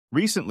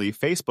Recently,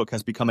 Facebook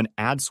has become an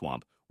ad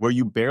swamp where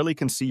you barely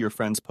can see your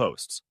friends'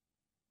 posts.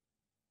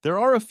 There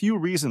are a few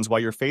reasons why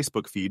your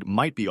Facebook feed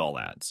might be all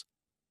ads.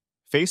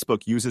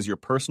 Facebook uses your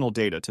personal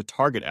data to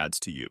target ads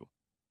to you.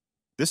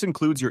 This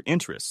includes your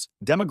interests,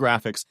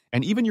 demographics,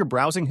 and even your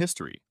browsing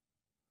history.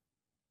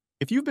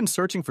 If you've been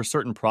searching for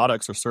certain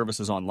products or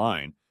services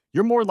online,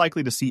 you're more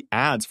likely to see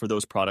ads for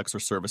those products or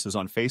services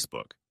on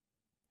Facebook.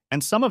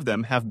 And some of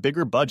them have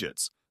bigger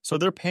budgets, so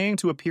they're paying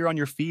to appear on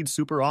your feed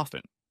super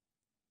often.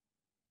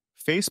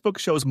 Facebook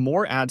shows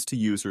more ads to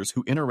users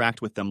who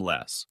interact with them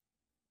less.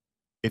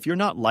 If you're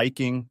not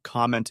liking,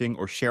 commenting,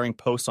 or sharing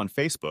posts on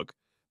Facebook,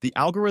 the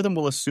algorithm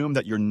will assume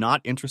that you're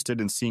not interested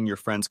in seeing your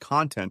friends'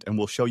 content and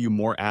will show you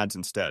more ads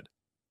instead.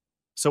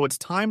 So it's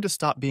time to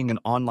stop being an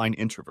online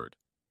introvert.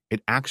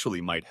 It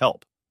actually might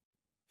help.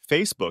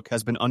 Facebook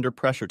has been under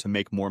pressure to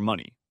make more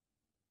money.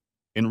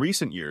 In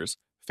recent years,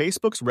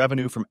 Facebook's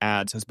revenue from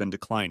ads has been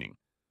declining,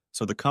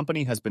 so the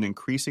company has been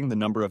increasing the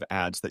number of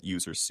ads that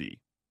users see.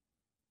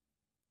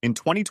 In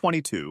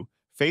 2022,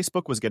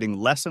 Facebook was getting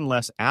less and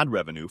less ad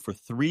revenue for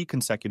 3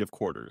 consecutive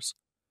quarters,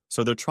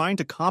 so they're trying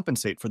to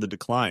compensate for the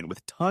decline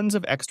with tons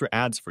of extra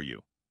ads for you.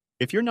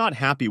 If you're not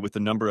happy with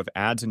the number of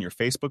ads in your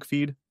Facebook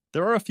feed,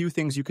 there are a few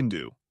things you can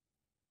do.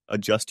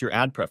 Adjust your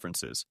ad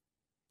preferences.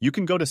 You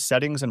can go to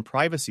Settings and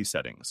Privacy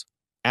Settings,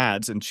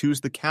 Ads, and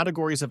choose the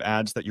categories of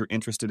ads that you're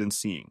interested in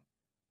seeing.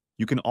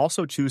 You can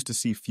also choose to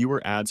see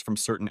fewer ads from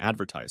certain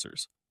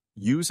advertisers.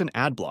 Use an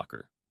ad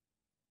blocker.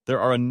 There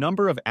are a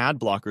number of ad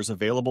blockers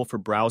available for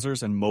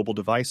browsers and mobile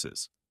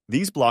devices.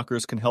 These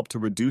blockers can help to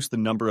reduce the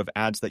number of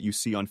ads that you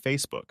see on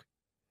Facebook.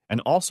 And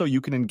also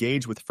you can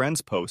engage with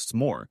friends' posts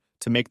more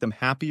to make them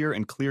happier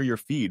and clear your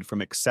feed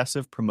from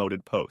excessive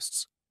promoted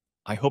posts.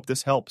 I hope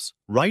this helps.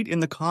 Write in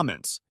the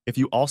comments if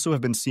you also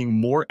have been seeing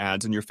more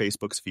ads in your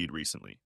Facebook's feed recently.